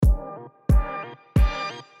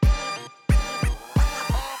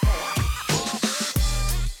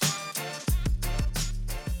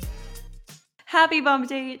Happy bump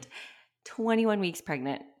date. 21 weeks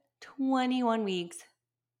pregnant. 21 weeks.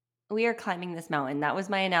 We are climbing this mountain. That was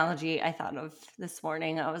my analogy I thought of this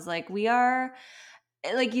morning. I was like,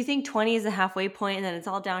 you think 20 is the halfway point and then it's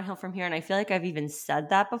all downhill from here. And I feel like I've even said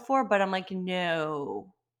that before, but I'm like,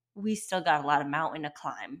 no, we still got a lot of mountain to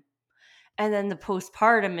climb. And then the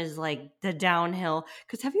postpartum is like the downhill.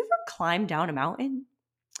 Because have you ever climbed down a mountain?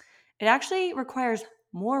 It actually requires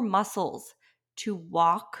more muscles to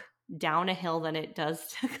walk down a hill than it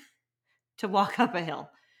does to walk up a hill.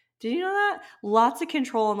 Did you know that? Lots of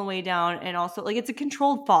control on the way down, and also it's a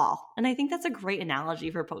controlled fall. And I think that's a great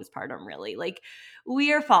analogy for postpartum, really. Like,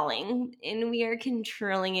 we are falling and we are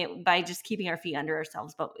controlling it by just keeping our feet under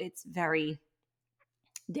ourselves, but it's very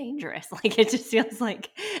dangerous. Like, it just feels like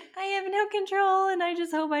I have no control and I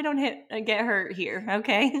just hope I don't get hurt here.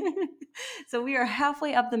 Okay. So we are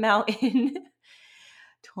halfway up the mountain.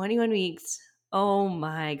 21 weeks. Oh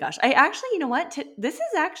my gosh. I actually, you know what? This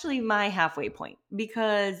is actually my halfway point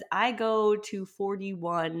because I go to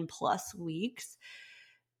 41 plus weeks.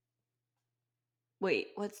 Wait,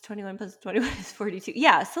 what's 21 plus 21 is 42?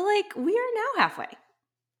 Yeah. So we are now halfway.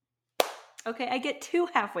 Okay. I get 2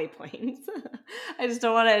 halfway points. I just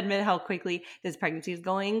don't want to admit how quickly this pregnancy is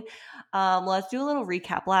going. Let's do a little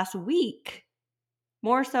recap. Last week,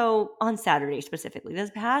 more so on Saturday specifically, this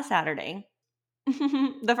past Saturday,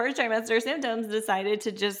 the first trimester symptoms decided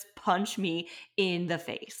to just punch me in the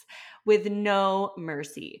face with no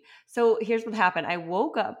mercy. So here's what happened. I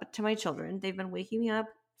woke up to my children. They've been waking me up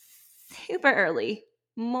super early,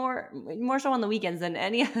 more so on the weekends than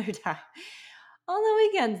any other time. On the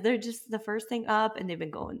weekends, they're just the first thing up, and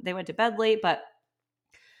they went to bed late, but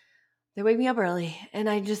they wake me up early and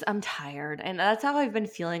I'm tired. And that's how I've been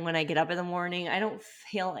feeling when I get up in the morning. I don't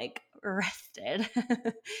feel like rested.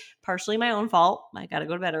 Partially my own fault. I got to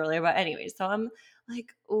go to bed earlier. But anyway, so I'm like,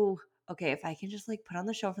 oh, okay, if I can just put on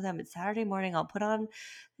the show for them, it's Saturday morning. I'll put on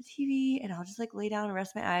the TV and I'll just lay down and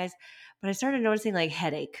rest my eyes. But I started noticing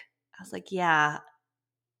headache. I was like, yeah,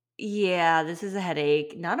 this is a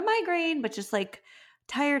headache. Not a migraine, but just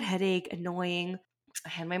tired headache, annoying. I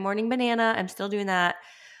had my morning banana. I'm still doing that.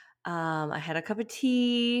 I had a cup of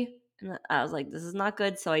tea and I was like, this is not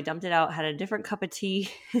good. So I dumped it out, had a different cup of tea.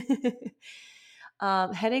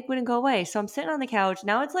 Headache wouldn't go away. So I'm sitting on the couch.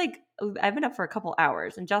 Now it's I've been up for a couple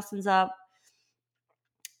hours and Justin's up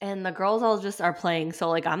and the girls all just are playing.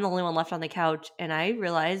 So I'm the only one left on the couch. And I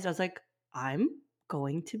realized, I was like, I'm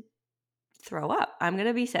going to throw up. I'm going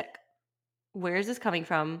to be sick. Where is this coming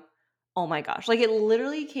from? Oh my gosh. It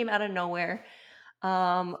literally came out of nowhere.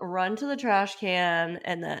 Run to the trash can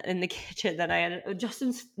and in the kitchen. Then I had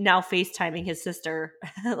Justin's now FaceTiming his sister.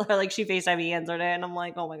 She FaceTimed me yesterday, and I'm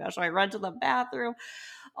like, oh my gosh. So I run to the bathroom.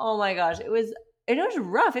 Oh my gosh. It was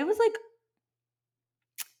rough. It was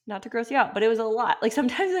not to gross you out, but it was a lot.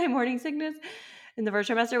 Sometimes my morning sickness in the first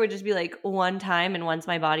trimester would just be one time, and once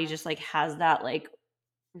my body just has that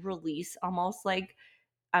release, almost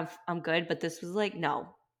I'm good. But this was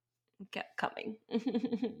no, it kept coming.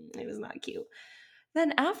 It was not cute.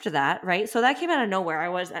 Then after that, right? So that came out of nowhere. I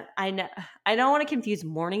don't want to confuse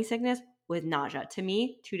morning sickness with nausea. To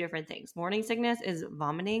me, 2 different things. Morning sickness is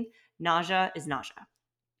vomiting. Nausea is nausea.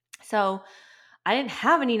 So I didn't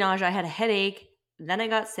have any nausea. I had a headache. Then I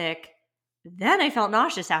got sick. Then I felt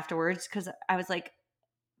nauseous afterwards because I was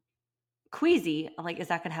queasy. I'm is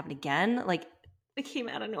that going to happen again? It came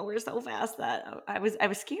out of nowhere so fast that I was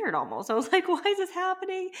scared almost. I was like, why is this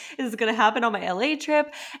happening? Is this going to happen on my LA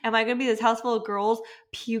trip? Am I going to be this house full of girls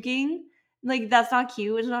puking? That's not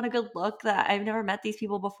cute. It's not a good look. That I've never met these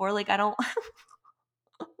people before. I don't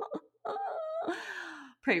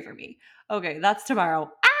pray for me. Okay, that's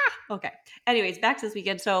tomorrow. Okay. Anyways, back to this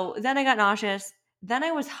weekend. So then I got nauseous. Then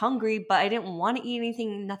I was hungry, but I didn't want to eat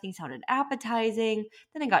anything. Nothing sounded appetizing.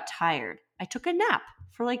 Then I got tired. I took a nap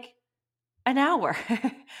for an hour.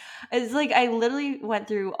 It's I literally went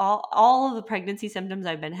through all of the pregnancy symptoms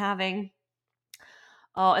I've been having.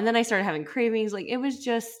 Oh, and then I started having cravings. It was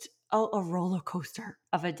just a roller coaster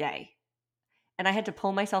of a day. And I had to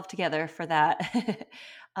pull myself together for that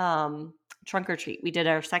trunk or treat. We did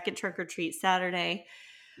our second trunk or treat Saturday.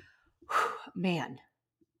 Man,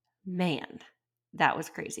 that was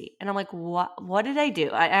crazy. And I'm like, what did I do?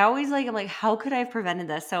 I always I'm like, how could I have prevented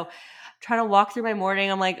this? So trying to walk through my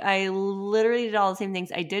morning, I'm I literally did all the same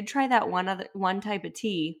things. I did try that one type of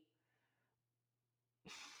tea.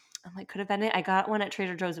 I'm could have been it. I got one at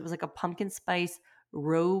Trader Joe's. It was a pumpkin spice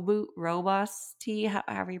robust tea,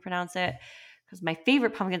 however you pronounce it. Because my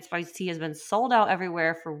favorite pumpkin spice tea has been sold out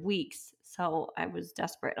everywhere for weeks. So I was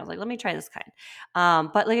desperate. I was let me try this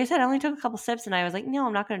kind. But like I said, I only took a couple sips and I was no,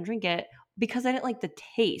 I'm not going to drink it. because I didn't like the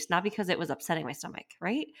taste, not because it was upsetting my stomach,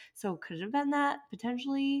 right? So could it have been that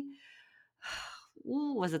potentially?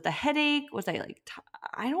 Ooh, was it the headache? Was I like,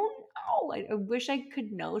 I don't know. I wish I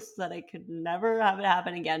could know so that I could never have it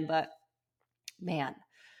happen again. But man,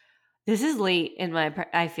 this is late in my,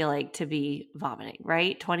 I feel like, to be vomiting,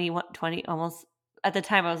 right? 21, 20, almost at the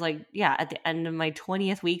time I was like, yeah, at the end of my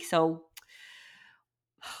 20th week. So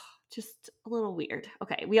just a little weird.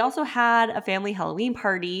 Okay. We also had a family Halloween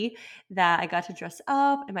party that I got to dress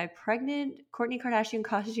up in my pregnant Kourtney Kardashian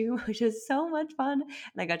costume, which is so much fun. And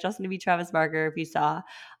I got Justin to be Travis Barker. If you saw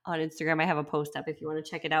on Instagram, I have a post up if you want to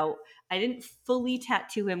check it out. I didn't fully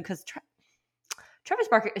tattoo him because Travis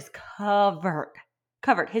Barker is covered.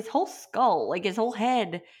 His whole skull, like his whole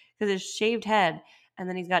head, because his shaved head. And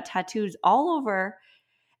then he's got tattoos all over.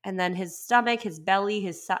 And then his stomach, his belly,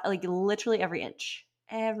 his like literally every inch.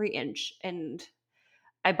 And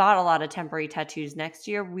I bought a lot of temporary tattoos. Next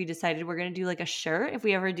year we decided we're going to do like a shirt. If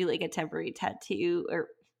we ever do like a temporary tattoo or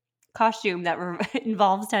costume that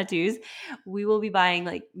involves tattoos, we will be buying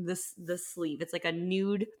like the sleeve. It's like a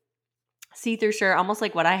nude see-through shirt, almost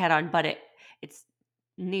like what I had on, but it's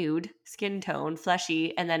nude, skin tone,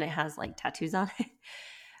 fleshy, and then it has like tattoos on it.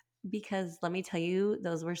 Because let me tell you,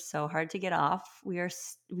 those were so hard to get off.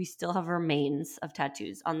 We still have remains of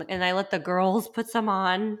tattoos on and I let the girls put some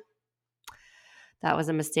on. That was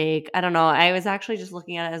a mistake. I don't know. I was actually just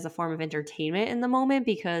looking at it as a form of entertainment in the moment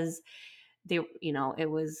because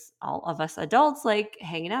it was all of us adults like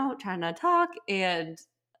hanging out, trying to talk, and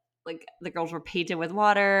like the girls were painted with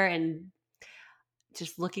water and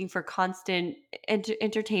just looking for constant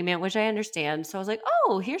entertainment, which I understand. So I was like,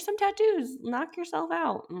 oh, here's some tattoos. Knock yourself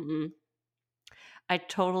out. I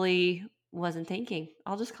totally wasn't thinking.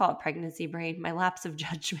 I'll just call it pregnancy brain, my lapse of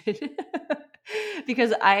judgment.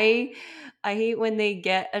 Because I hate when they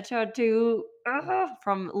get a tattoo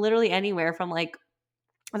from literally anywhere, from like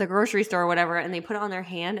the grocery store or whatever, and they put it on their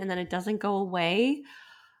hand and then it doesn't go away.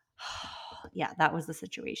 Yeah, that was the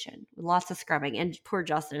situation. Lots of scrubbing. And poor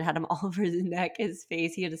Justin had him all over his neck, his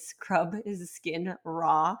face. He had to scrub his skin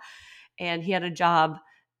raw. And he had a job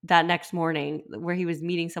that next morning where he was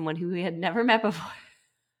meeting someone who he had never met before.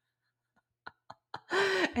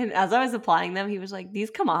 And as I was applying them, he was like, these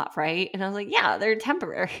come off, right? And I was like, yeah, they're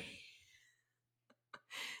temporary.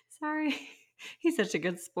 Sorry. He's such a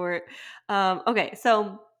good sport. Okay,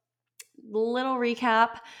 so little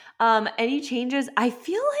recap. Any changes? I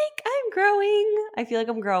feel like I'm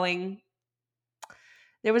growing.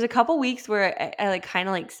 There was a couple weeks where I like kind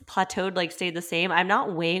of like plateaued, like stayed the same. I'm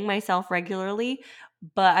not weighing myself regularly,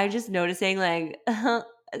 but I just noticing like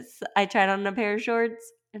I tried on a pair of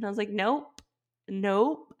shorts and I was like, nope. And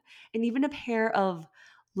even a pair of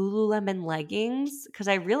Lululemon leggings, because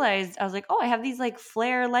I realized I was like, oh, I have these like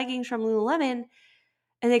flare leggings from Lululemon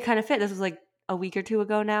and they kind of fit. This was like a week or two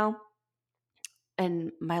ago now.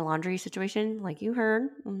 And my laundry situation, like you heard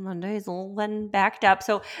on Monday, is a little been backed up.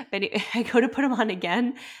 So I go to put them on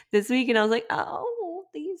again this week, and I was like, "Oh,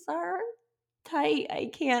 these are tight.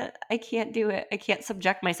 I can't do it. I can't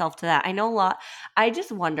subject myself to that." I know a lot. I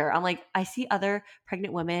just wonder. I'm like, I see other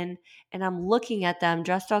pregnant women, and I'm looking at them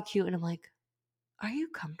dressed all cute, and I'm like, "Are you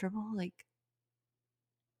comfortable? Like,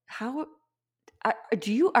 how are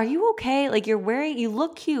you okay? Like, you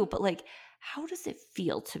look cute, but like, how does it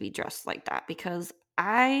feel to be dressed like that? Because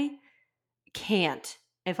I can't.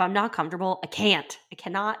 If I'm not comfortable, I can't. I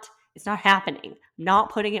cannot. It's not happening. I'm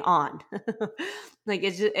not putting it on. Like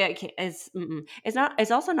it's just it can't, it's not. It's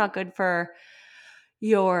also not good for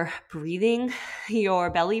your breathing, your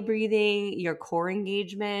belly breathing, your core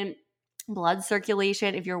engagement, blood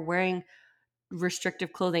circulation. If you're wearing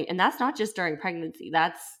restrictive clothing, and that's not just during pregnancy.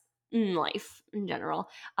 That's in life in general.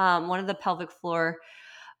 One of the pelvic floor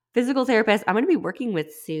physical therapist I'm going to be working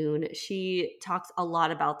with soon, she talks a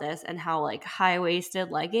lot about this and how like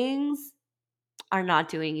high-waisted leggings are not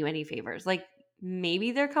doing you any favors. Like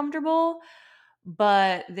maybe they're comfortable,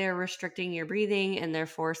 but they're restricting your breathing and they're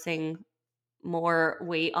forcing more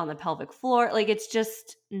weight on the pelvic floor. Like it's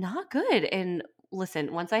just not good. And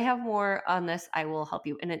listen, once I have more on this, I will help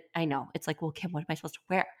you. And I know it's like, well, Kim, what am I supposed to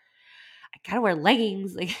wear? I gotta wear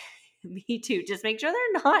leggings. Like me too. Just make sure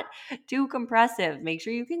they're not too compressive. Make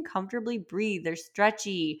sure you can comfortably breathe. They're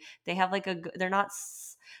stretchy. They have like they're not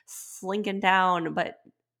slinking down, but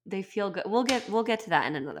they feel good. We'll get to that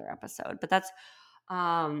in another episode. But that's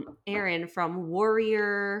Erin from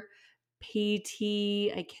Warrior PT.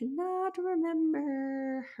 I cannot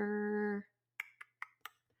remember her.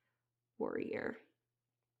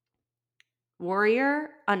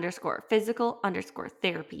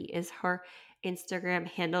 Warrior_physical_therapy is her Instagram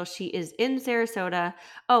handle. She is in Sarasota.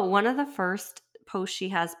 Oh, one of the first posts she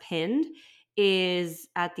has pinned is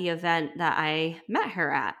at the event that I met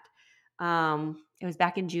her at. It was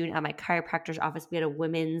back in June at my chiropractor's office. We had a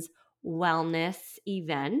women's wellness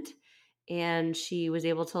event, and she was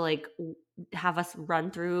able to like have us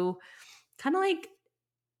run through kind of like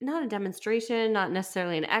not a demonstration, not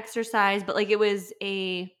necessarily an exercise, but like it was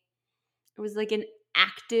like an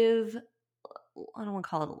active, I don't want to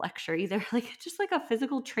call it a lecture either, like just like a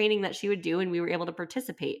physical training that she would do, and we were able to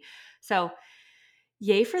participate. So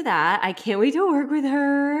yay for that. I can't wait to work with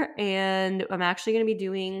her. And I'm actually going to be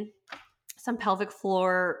doing some pelvic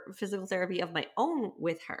floor physical therapy of my own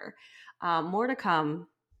with her. More to come.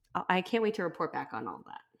 I can't wait to report back on all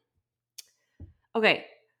that. Okay.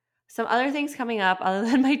 Some other things coming up other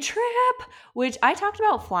than my trip, which I talked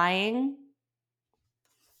about flying.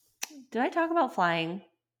 Did I talk about flying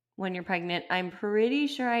when you're pregnant? I'm pretty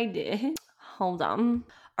sure I did. Hold on.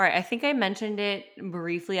 All right, I think I mentioned it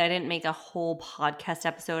briefly. I didn't make a whole podcast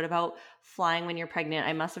episode about flying when you're pregnant.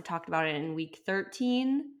 I must have talked about it in week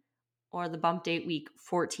 13 or the Bumpdate week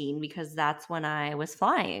 14 because that's when I was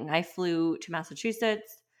flying. I flew to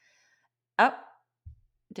Massachusetts. Oh,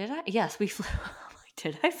 did I? Yes, we flew.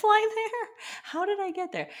 Did I fly there? How did I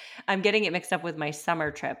get there? I'm getting it mixed up with my summer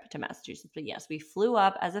trip to Massachusetts. But yes, we flew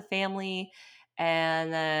up as a family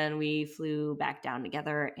and then we flew back down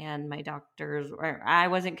together. And my doctors, or I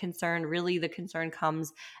wasn't concerned. Really, the concern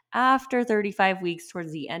comes after 35 weeks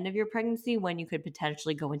towards the end of your pregnancy when you could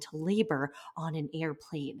potentially go into labor on an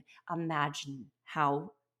airplane. Imagine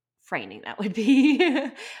how frightening that would be.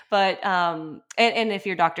 But, and if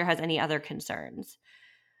your doctor has any other concerns.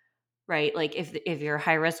 Right, like if you're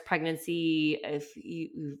high risk pregnancy, if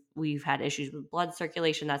we've had issues with blood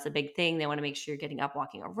circulation, that's a big thing. They want to make sure you're getting up,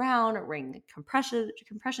 walking around, wearing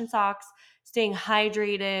compression socks, staying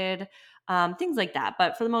hydrated, things like that.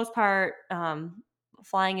 But for the most part,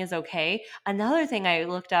 flying is okay. Another thing I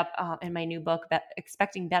looked up in my new book,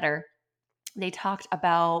 Expecting Better, they talked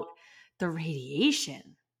about the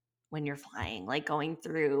radiation when you're flying, like going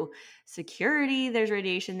through security, there's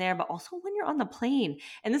radiation there, but also when you're on the plane.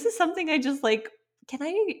 And this is something I just like, I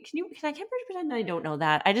can't pretend I don't know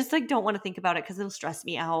that. I just like don't want to think about it because it'll stress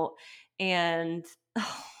me out. And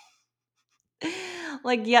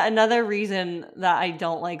like, yeah, another reason that I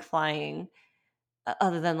don't like flying,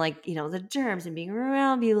 other than like, the germs and being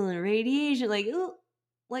around people and radiation, like, ooh,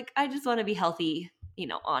 like I just want to be healthy,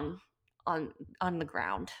 on on the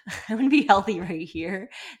ground. I want to be healthy right here,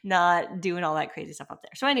 not doing all that crazy stuff up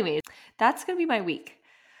there. So anyways, that's going to be my week.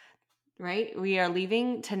 Right? We are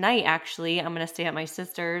leaving tonight actually. I'm going to stay at my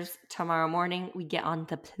sister's tomorrow morning. We get on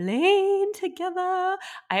the plane together.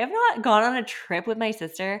 I have not gone on a trip with my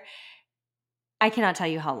sister. I cannot tell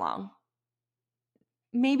you how long.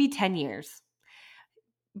 Maybe 10 years.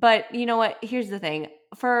 But you know what? Here's the thing.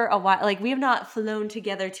 For a while, like we have not flown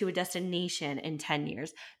together to a destination in 10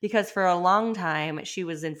 years because for a long time she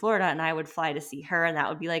was in Florida and I would fly to see her and that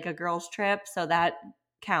would be like a girls' trip. So that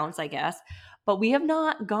counts, I guess. But we have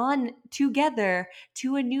not gone together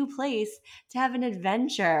to a new place to have an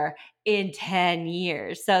adventure in 10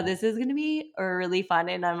 years. So this is going to be really fun.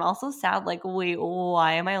 And I'm also sad, like, wait,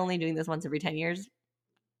 why am I only doing this once every 10 years?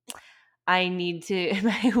 I need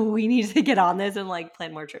to we need to get on this and like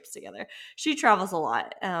plan more trips together. She travels a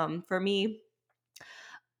lot. For me,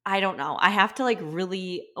 I don't know. I have to like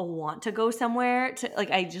really want to go somewhere to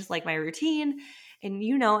like I just like my routine.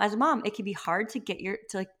 And as a mom, it can be hard to to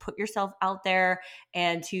like put yourself out there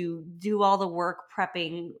and to do all the work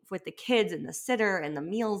prepping with the kids and the sitter and the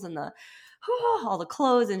meals and the all the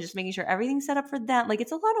clothes and just making sure everything's set up for them. Like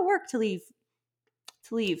it's a lot of work to leave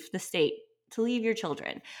the state, to leave your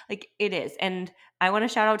children. Like it is. And I want to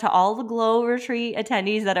shout out to all the Glow Retreat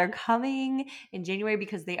attendees that are coming in January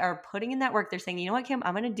because they are putting in that work. They're saying, you know what, Kim,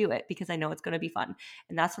 I'm going to do it because I know it's going to be fun.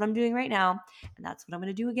 And that's what I'm doing right now. And that's what I'm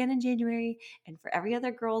going to do again in January. And for every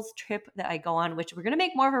other girls' trip that I go on, which we're going to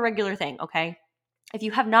make more of a regular thing, okay? If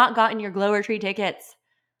you have not gotten your Glow Retreat tickets,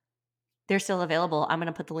 they're still available. I'm going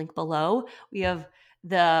to put the link below. We have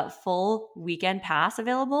the full weekend pass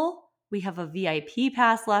available. We have a VIP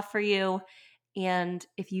pass left for you. And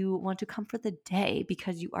if you want to come for the day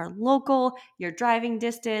because you are local, you're driving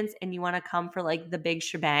distance, and you want to come for like the big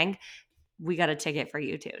shebang, we got a ticket for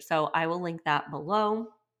you too. So I will link that below.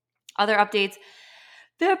 Other updates.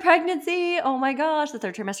 The pregnancy, oh my gosh, the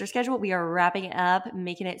third trimester schedule. We are wrapping it up,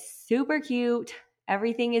 making it super cute.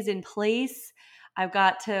 Everything is in place. I've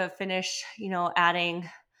got to finish, adding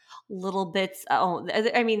little bits. Oh,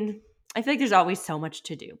 I mean, I feel like there's always so much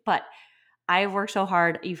to do, but I've worked so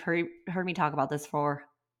hard. You've heard me talk about this for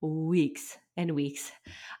weeks and weeks.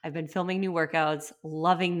 I've been filming new workouts,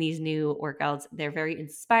 loving these new workouts. They're very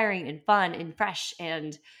inspiring and fun and fresh,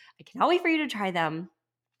 and I cannot wait for you to try them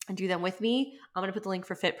and do them with me. I'm going to put the link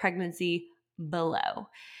for Fit Pregnancy below.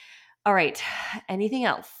 All right. Anything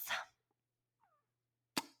else?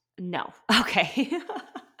 No. Okay.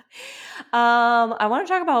 I want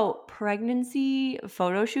to talk about pregnancy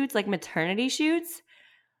photo shoots, like maternity shoots.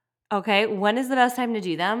 Okay. When is the best time to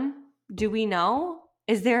do them? Do we know?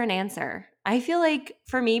 Is there an answer? I feel like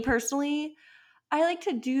for me personally, I like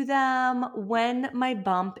to do them when my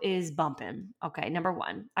bump is bumping. Okay, number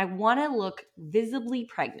one, I want to look visibly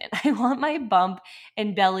pregnant. I want my bump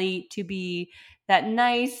and belly to be that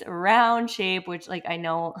nice round shape, which like I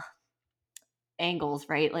know angles,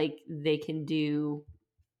 right? Like they can do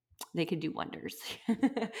wonders.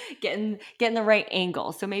 getting the right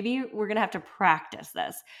angle. So maybe we're gonna have to practice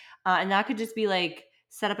this, and that could just be like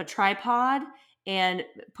set up a tripod and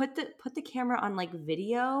put the camera on like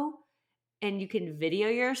video, and you can video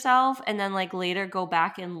yourself and then like later go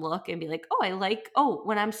back and look and be like,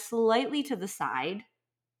 when I'm slightly to the side,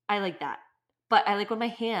 I like that. But I like when my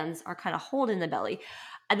hands are kind of holding the belly.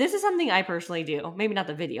 This is something I personally do. Maybe not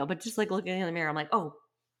the video, but just like looking in the mirror, I'm like, oh,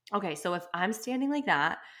 okay. So if I'm standing like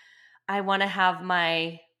that, I want to have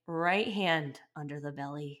my right hand under the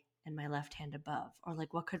belly and my left hand above. Or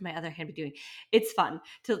like, what could my other hand be doing? It's fun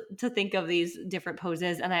to think of these different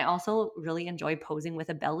poses. And I also really enjoy posing with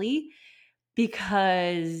a belly,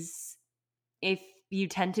 because if you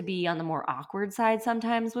tend to be on the more awkward side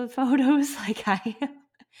sometimes with photos, like I am,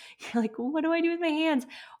 you're like, what do I do with my hands?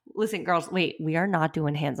 Listen, girls, wait, we are not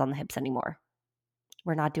doing hands on the hips anymore.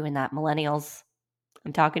 We're not doing that. Millennials,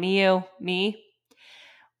 I'm talking to you, me.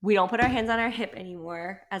 We don't put our hands on our hip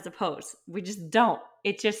anymore as a pose. We just don't.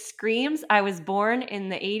 It just screams, I was born in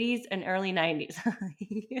the 80s and early 90s.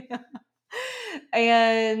 Yeah.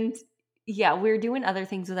 And yeah, we're doing other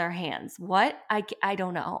things with our hands. What? I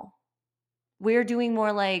don't know. We're doing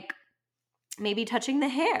more like maybe touching the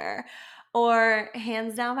hair or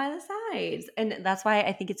hands down by the sides. And that's why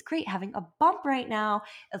I think it's great having a bump right now,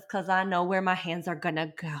 is because I know where my hands are going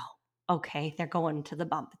to go. Okay, they're going to the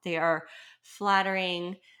bump. They are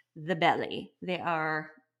flattering the belly. They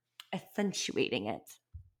are accentuating it.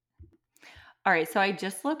 All right, so I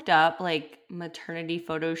just looked up like maternity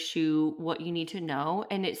photo shoot, what you need to know,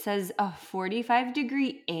 and it says a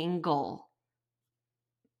 45-degree angle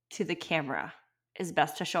to the camera is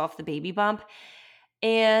best to show off the baby bump.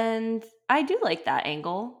 And I do like that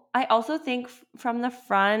angle. I also think from the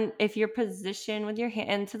front, if you're positioned with your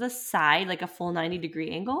hand to the side, like a full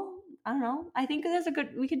 90-degree angle, I don't know. I think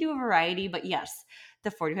we could do a variety, but yes,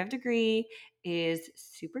 the 45-degree is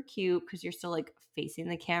super cute because you're still like facing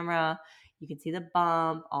the camera. You can see the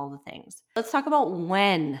bump, all the things. Let's talk about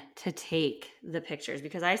when to take the pictures,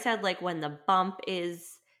 because I said like when the bump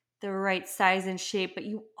is the right size and shape, but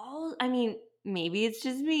maybe it's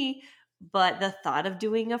just me, but the thought of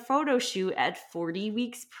doing a photo shoot at 40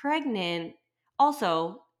 weeks pregnant,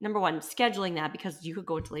 also, number one, scheduling that, because you could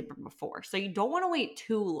go into labor before. So you don't want to wait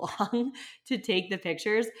too long to take the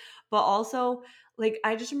pictures. But also, like,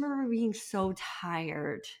 I just remember being so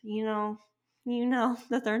tired,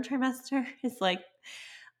 the third trimester is like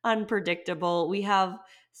unpredictable. We have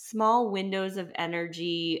small windows of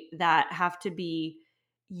energy that have to be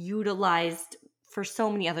utilized for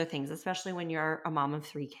so many other things, especially when you're a mom of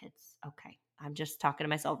 3 kids. Okay, I'm just talking to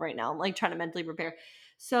myself right now. I'm like trying to mentally prepare.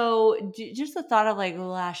 So just the thought of like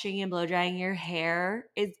lashing and blow drying your hair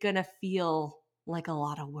is going to feel like a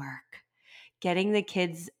lot of work. Getting the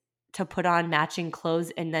kids to put on matching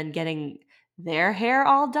clothes and then getting their hair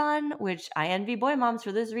all done, which I envy boy moms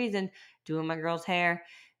for this reason. Doing my girl's hair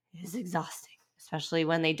is exhausting, especially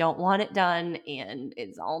when they don't want it done and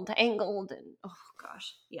it's all tangled and oh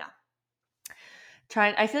gosh, yeah.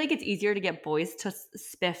 I feel like it's easier to get boys to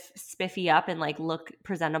spiffy up and like look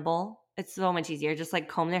presentable. It's so much easier. Just like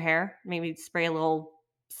comb their hair, maybe spray a little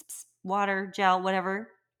water, gel, whatever.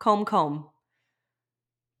 Comb.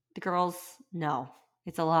 The girls, no,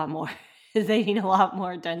 it's a lot more. They need a lot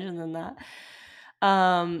more attention than that.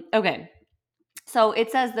 Okay. So it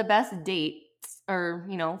says the best dates, or,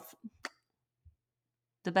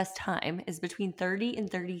 the best time is between 30 and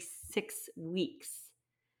 36 weeks.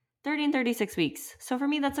 30 and 36 weeks. So for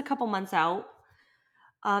me, that's a couple months out.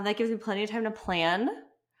 That gives me plenty of time to plan.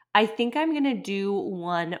 I think I'm going to do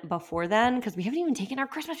one before then, because we haven't even taken our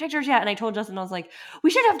Christmas pictures yet. And I told Justin, I was like,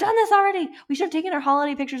 we should have done this already. We should have taken our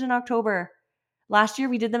holiday pictures in October. Last year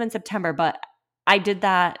we did them in September, but I did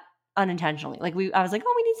that unintentionally. I was like,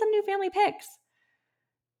 oh, we need some new family pics.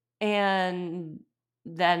 And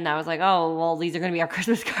then I was like, oh, well, these are going to be our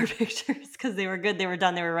Christmas card pictures, because they were good. They were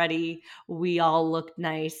done. They were ready. We all looked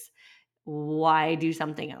nice. Why do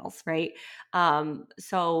something else, right?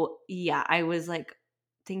 So yeah, I was like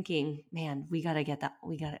thinking, man, we got to get that.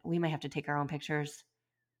 We might have to take our own pictures.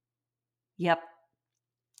 Yep.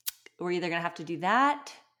 We're either going to have to do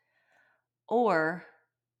that or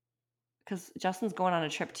because Justin's going on a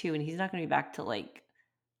trip too, and he's not going to be back till like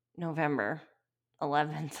November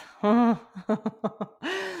 11th.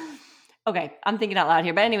 Okay, I'm thinking out loud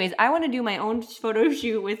here. But anyways, I want to do my own photo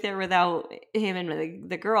shoot with it without him and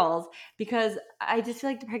the girls because I just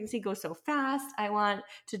feel like the pregnancy goes so fast. I want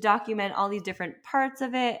to document all these different parts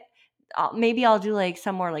of it. Maybe I'll do like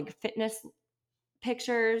some more like fitness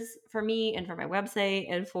pictures for me and for my website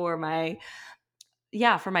and for my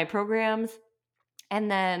programs.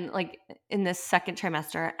 And then like in this second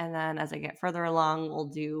trimester, and then as I get further along, we'll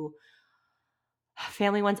do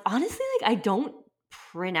family ones. Honestly, like I don't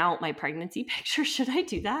print out my pregnancy pictures. Should I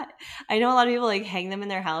do that? I know a lot of people like hang them in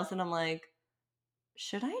their house and I'm like,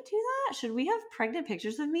 should I do that? Should we have pregnant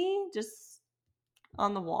pictures of me just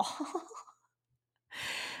on the wall?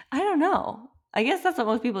 I don't know. I guess that's what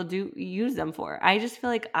most people do use them for. I just feel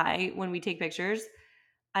like when we take pictures,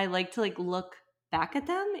 I like to like look back at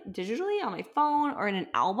them digitally on my phone or in an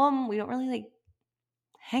album. We don't really like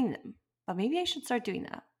hang them, but maybe I should start doing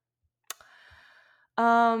that.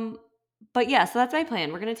 But yeah, so that's my plan.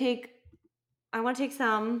 I want to take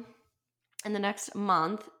some in the next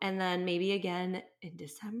month and then maybe again in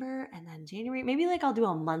December and then January. Maybe like I'll do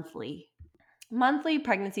a monthly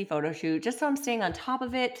pregnancy photo shoot just so I'm staying on top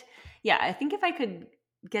of it. Yeah, I think if I could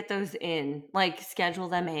get those in, like schedule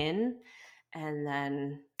them in, and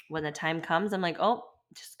then when the time comes, I'm like, oh,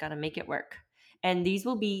 just got to make it work. And these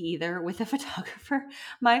will be either with a photographer.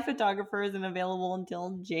 My photographer isn't available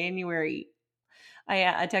until January.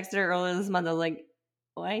 I texted her earlier this month. I was like,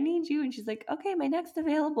 oh, I need you. And she's like, okay, my next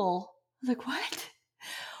available. I was like, what?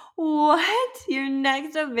 What? Your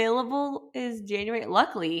next available is January?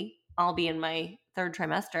 Luckily, I'll be in my third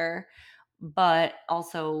trimester. But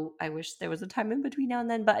also, I wish there was a time in between now and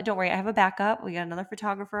then. But don't worry, I have a backup. We got another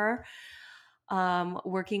photographer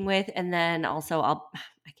working with. And then also,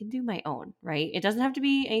 I can do my own, right? It doesn't have to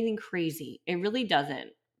be anything crazy. It really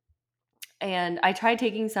doesn't. And I tried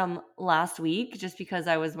taking some last week just because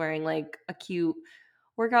I was wearing like a cute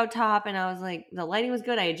workout top and I was like, the lighting was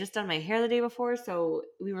good. I had just done my hair the day before, so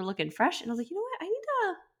we were looking fresh. And I was like, you know what? I need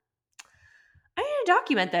to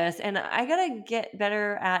document this, and I gotta get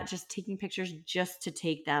better at just taking pictures just to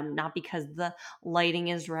take them, not because the lighting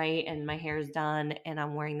is right and my hair is done and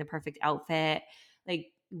I'm wearing the perfect outfit. Like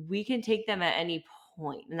we can take them at any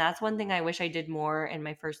point, and that's one thing I wish I did more in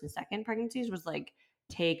my first and second pregnancies was like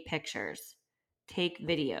take pictures, take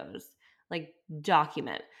videos, like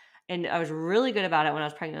document. And I was really good about it when I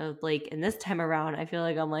was pregnant with Blake, and this time around, I feel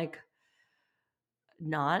like I'm like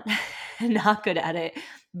not good at it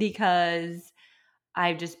because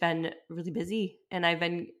I've just been really busy and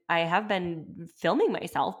I have been filming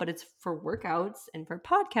myself, but it's for workouts and for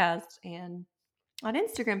podcasts and on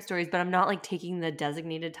Instagram stories, but I'm not like taking the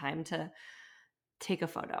designated time to take a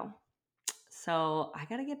photo. So I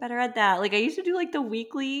got to get better at that. Like I used to do like the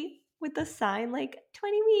weekly with the sign, like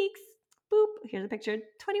 20 weeks, boop, here's a picture,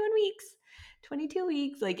 21 weeks, 22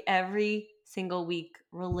 weeks, like every single week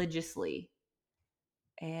religiously.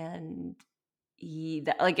 And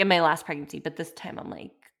like in my last pregnancy, but this time I'm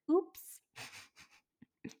like, oops.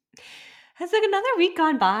 Has like another week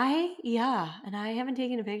gone by? Yeah, and I haven't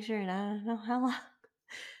taken a picture and I don't know how long.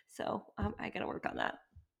 So I gotta work on that.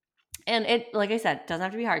 And it, like I said, doesn't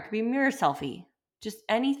have to be hard. It could be a mirror selfie, just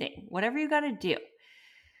anything, whatever you gotta do.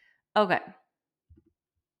 Okay.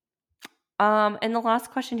 And the last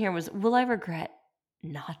question here was, will I regret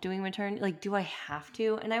not doing maternity? Like, do I have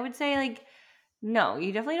to? And I would say, like, no,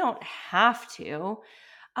 you definitely don't have to.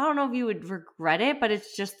 I don't know if you would regret it, but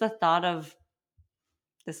it's just the thought of,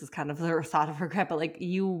 this is kind of the thought of regret, but like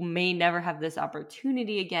you may never have this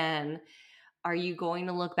opportunity again. Are you going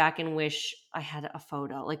to look back and wish I had a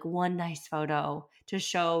photo, like one nice photo to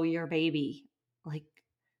show your baby? Like,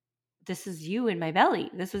 this is you in my belly.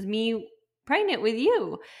 This was me pregnant with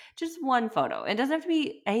you. Just one photo. It doesn't have to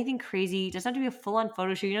be anything crazy. It doesn't have to be a full on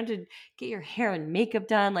photo shoot. You don't have to get your hair and makeup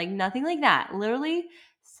done, like nothing like that. Literally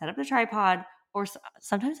set up the tripod, or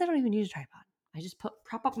sometimes I don't even use a tripod. I just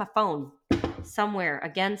prop up my phone somewhere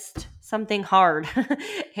against something hard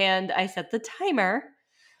and I set the timer,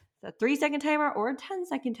 the 3-second timer or a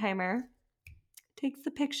 10-second timer, takes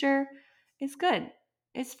the picture. It's good.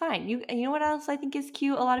 It's fine. You know what else I think is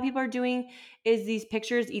cute? A lot of people are doing is these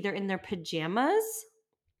pictures either in their pajamas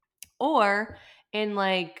or in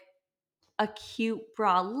like a cute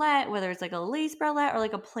bralette, whether it's like a lace bralette or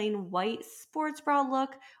like a plain white sports bra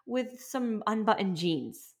look with some unbuttoned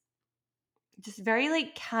jeans. Just very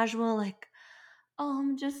like casual, like,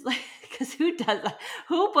 Just like, because who does that?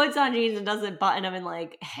 Who puts on jeans and doesn't button them and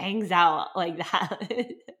like hangs out like that?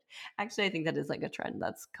 Actually, I think that is like a trend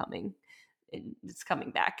that's coming. It's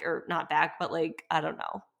coming back, or not back, but like, I don't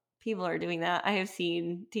know. People are doing that. I have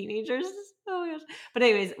seen teenagers. Oh my gosh. But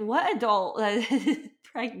anyways, what adult that is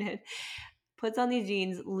pregnant puts on these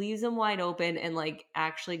jeans, leaves them wide open, and like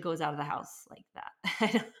actually goes out of the house like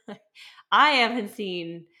that? I haven't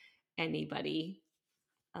seen anybody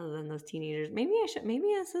other than those teenagers. Maybe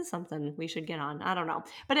this is something we should get on. I don't know.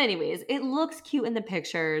 But anyways, it looks cute in the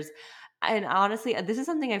pictures. And honestly, this is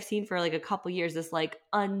something I've seen for like a couple years, this like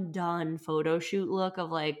undone photo shoot look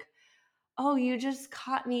of like, oh, you just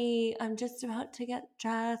caught me. I'm just about to get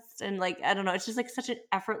dressed. And like, I don't know, it's just like such an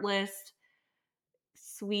effortless,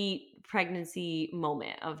 sweet pregnancy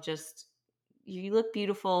moment of just, you look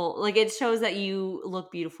beautiful. Like, it shows that you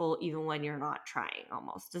look beautiful even when you're not trying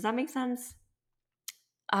almost. Does that make sense?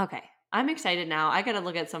 Okay. I'm excited now. I got to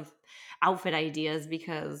look at some outfit ideas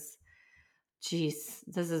because geez,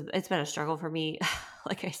 it's been a struggle for me.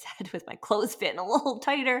 Like I said, with my clothes fitting a little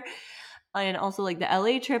tighter. And also like the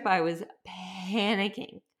LA trip, I was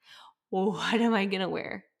panicking. What am I going to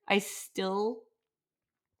wear? I'm still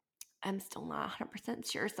not 100%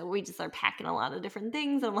 sure. So we just are packing a lot of different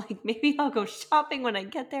things. I'm like, maybe I'll go shopping when I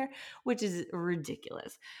get there, which is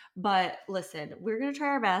ridiculous. But listen, we're going to try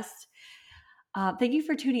our best. Thank you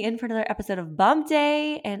for tuning in for another episode of Bump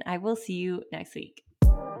Day, and I will see you next week.